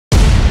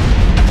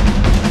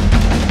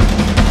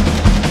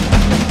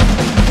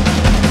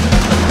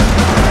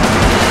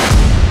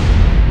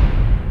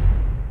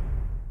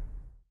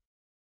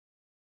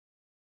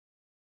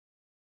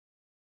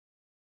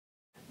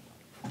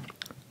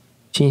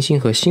星星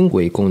和星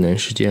轨功能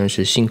实际上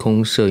是星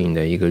空摄影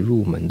的一个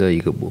入门的一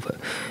个部分，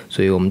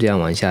所以我们这样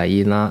往下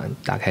一拉，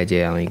打开这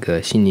样一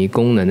个悉尼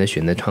功能的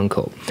选择窗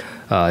口，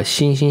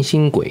星星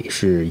星轨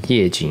是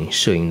夜景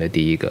摄影的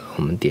第一个，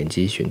我们点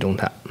击选中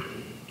它。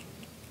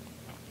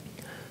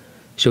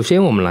首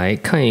先我们来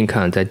看一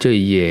看在这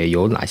一页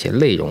有哪些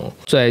内容。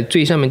在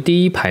最上面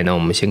第一排呢，我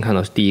们先看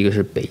到第一个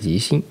是北极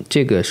星，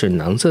这个是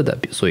蓝色的，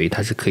所以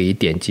它是可以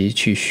点击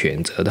去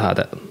选择它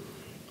的。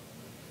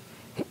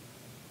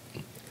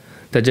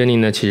在这里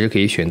呢，其实可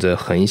以选择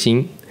恒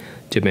星，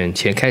这边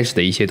前开始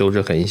的一切都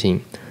是恒星，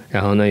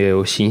然后呢又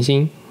有行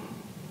星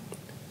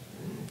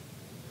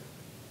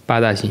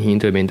，8大行星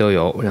这边都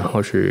有，然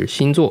后是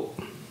星座，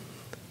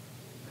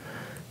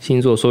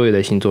所有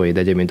的星座也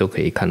在这边都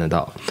可以看得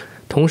到。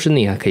同时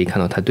你还可以看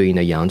到它对应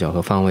的仰角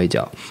和方位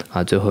角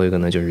啊。最后一个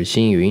呢就是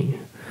星云，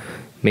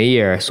梅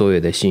耶尔所有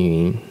的星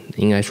云，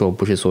应该说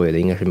不是所有的，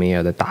应该是梅耶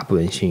尔的大部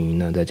分星云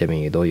呢，在这边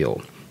也都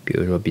有。比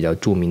如说比较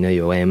著名的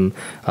有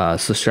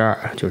M42，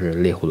就是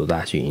猎户座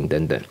大星云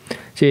等等，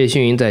这些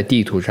星云在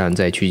地图上、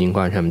在取景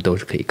框上面都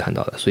是可以看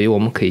到的。所以我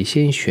们可以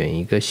先选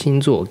一个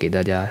星座，给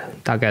大家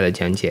大概的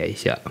讲解一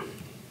下。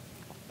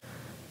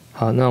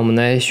好，那我们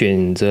来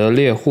选择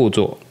猎户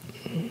座。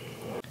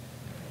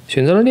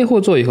选择了猎户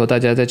座以后，大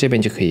家在这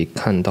边就可以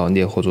看到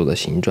猎户座的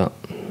形状。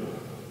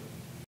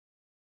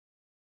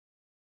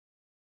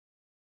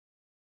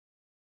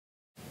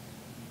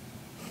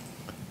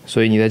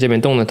所以你在这边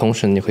动的同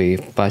时，你会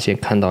发现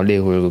看到猎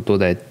户座都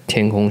在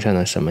天空上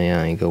的什么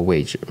样一个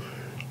位置。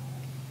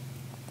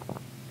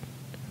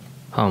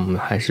好，我们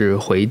还是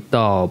回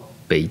到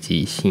北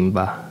极星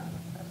吧。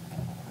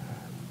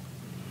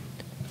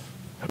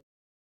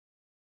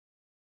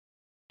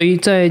所以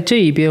在这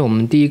一边，我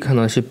们第一看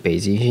到是北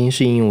极星，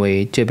是因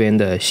为这边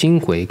的星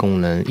轨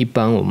功能，一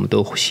般我们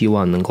都希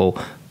望能够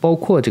包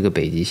括这个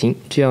北极星，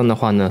这样的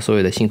话呢，所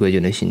有的星轨就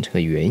能形成个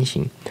圆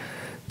形。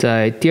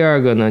在第二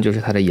个呢，就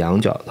是它的仰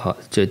角，好，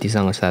这第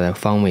三个是它的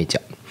方位角。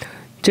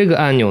这个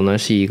按钮呢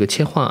是一个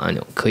切换按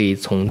钮，可以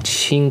从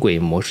星轨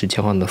模式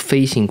切换到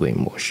非星轨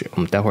模式。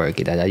我们待会儿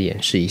给大家演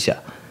示一下。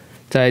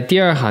在第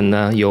二行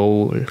呢，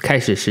有开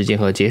始时间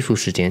和结束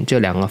时间，这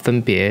两个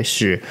分别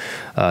是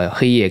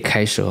黑夜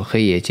开始和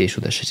黑夜结束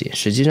的时间。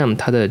实际上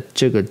它的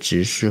这个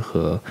值是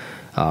和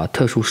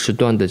特殊时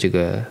段的这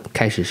个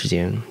开始时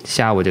间，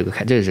下午这个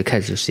是开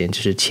始时间，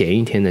这是前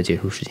一天的结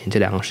束时间，这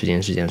两个时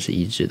间实际上是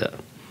一致的。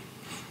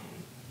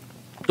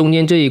中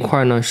间这一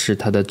块呢是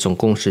它的总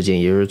共时间，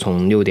也就是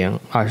从6点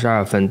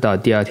22分到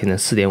第二天的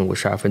4点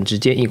52分之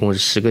间，一共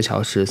是10个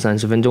小时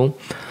30分钟。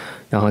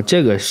然后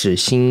这个是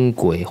星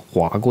轨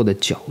划过的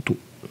角度，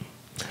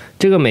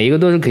这个每一个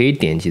都是可以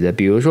点击的。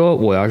比如说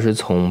我要是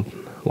从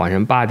晚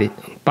上8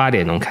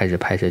点钟开始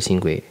拍摄星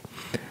轨，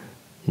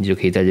你就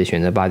可以在这选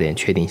择8点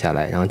确定下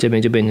来，然后这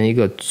边就变成一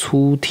个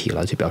粗体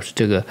了，就表示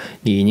这个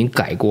你已经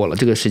改过了，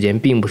这个时间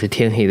并不是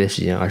天黑的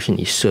时间，而是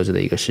你设置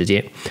的一个时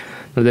间。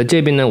那在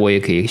这边呢，我也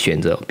可以选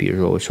择，比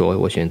如说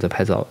我选择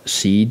拍照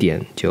11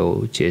点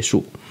就结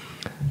束，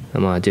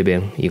那么这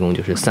边一共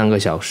就是3个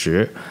小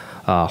时，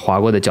划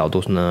过的角度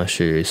呢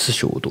是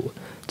45度。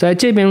在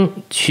这边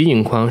取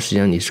景框实际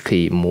上你是可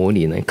以模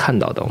拟能看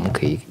到的，我们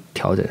可以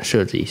调整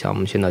设置一下。我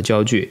们先到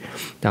焦距，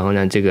然后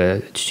让这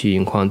个取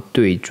景框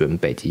对准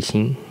北极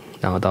星，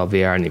然后到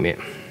VR 里面。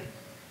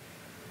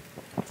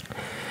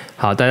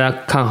好，大家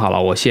看好了，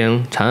我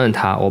先长按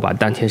它，我把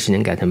当前时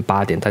间改成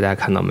8点，大家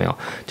看到没有？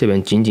这边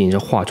仅仅是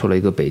画出了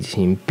一个北极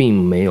星，并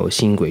没有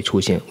星轨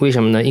出现。为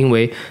什么呢？因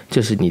为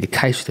这是你的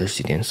开始的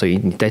时间，所以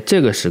你在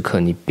这个时刻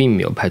你并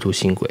没有拍出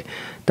星轨。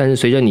但是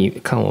随着你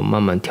看我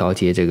慢慢调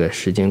节这个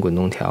时间滚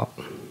动条，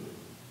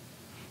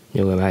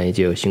你会发现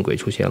就有星轨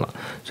出现了。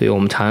所以我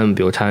们长按，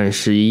比如长按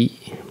11，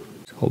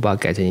我把它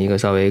改成一个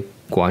稍微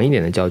广一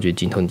点的焦距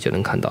镜头，你就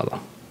能看到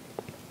了。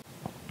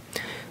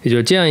也就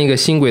是这样一个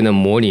星轨的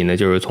模拟呢，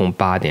就是从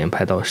8点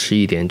拍到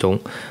11点钟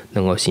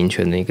能够形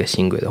成的一个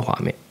星轨的画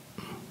面。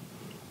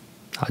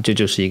好，这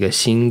就是一个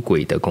星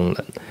轨的功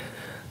能。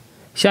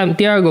下面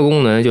第二个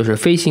功能就是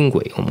非星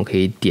轨，我们可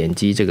以点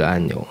击这个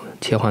按钮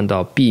切换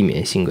到避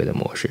免星轨的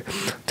模式。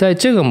在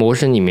这个模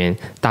式里面，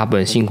大部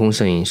分星空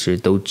摄影师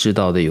都知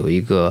道的有一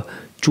个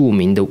著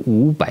名的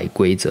500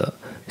规则。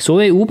所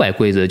谓500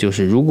规则，就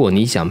是如果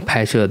你想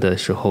拍摄的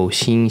时候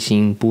星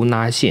星不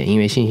拉线，因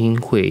为星星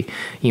会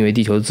因为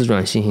地球自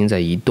转，星星在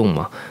移动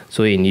嘛，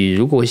所以你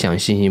如果想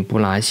星星不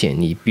拉线，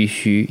你必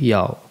须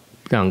要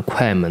让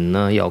快门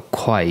呢要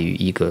快于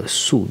一个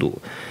速度。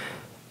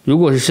如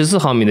果是14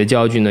毫米的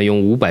焦距呢，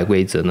用500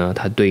规则呢，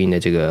它对应的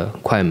这个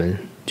快门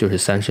就是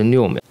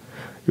36秒。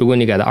如果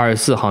你改到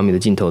24毫米的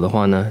镜头的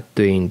话呢，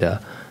对应的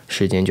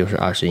时间就是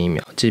21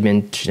秒。这边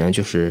实际上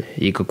就是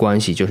一个关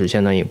系，就是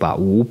相当于把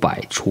500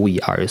除以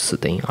24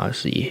等于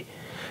21。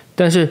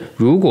但是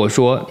如果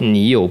说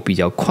你有比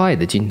较快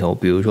的镜头，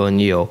比如说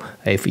你有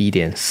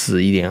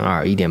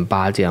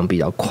f1.4、1.2、1.8 这样比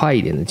较快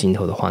一点的镜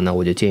头的话，那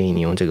我就建议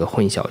你用这个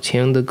混小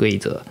圈的规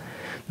则。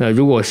那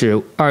如果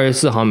是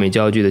24毫米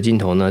焦距的镜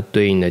头呢，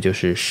对应的就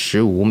是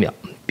15秒，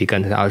比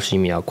刚才的21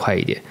秒要快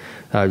一点。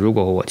如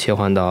果我切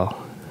换到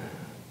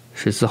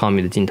14毫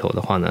米的镜头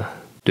的话呢，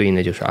对应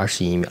的就是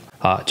21秒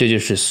啊，这就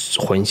是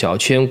混淆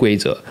圈规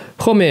则。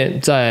后面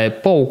在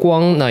曝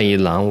光那一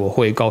栏，我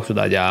会告诉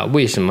大家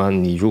为什么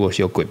你如果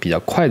是有比较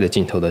快的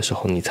镜头的时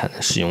候，你才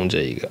能使用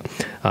这一个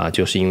啊，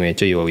就是因为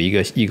这有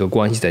一个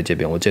关系在这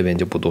边，我这边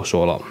就不多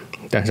说了。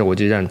但是我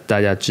就让大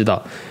家知道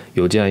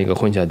有这样一个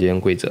混淆圈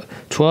规则。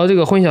除了这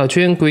个混淆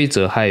圈规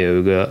则，还有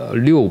一个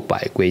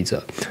600规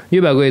则。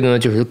600规则呢，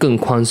就是更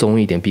宽松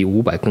一点，比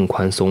500更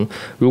宽松。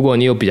如果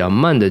你有比较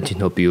慢的镜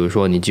头，比如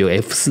说你只有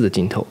F4 的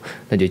镜头，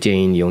那就建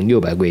议你用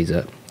600规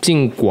则。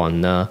尽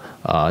管呢，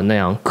那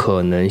样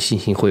可能星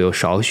星会有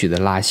少许的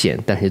拉线，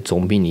但是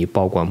总比你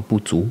曝光不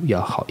足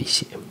要好一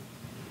些。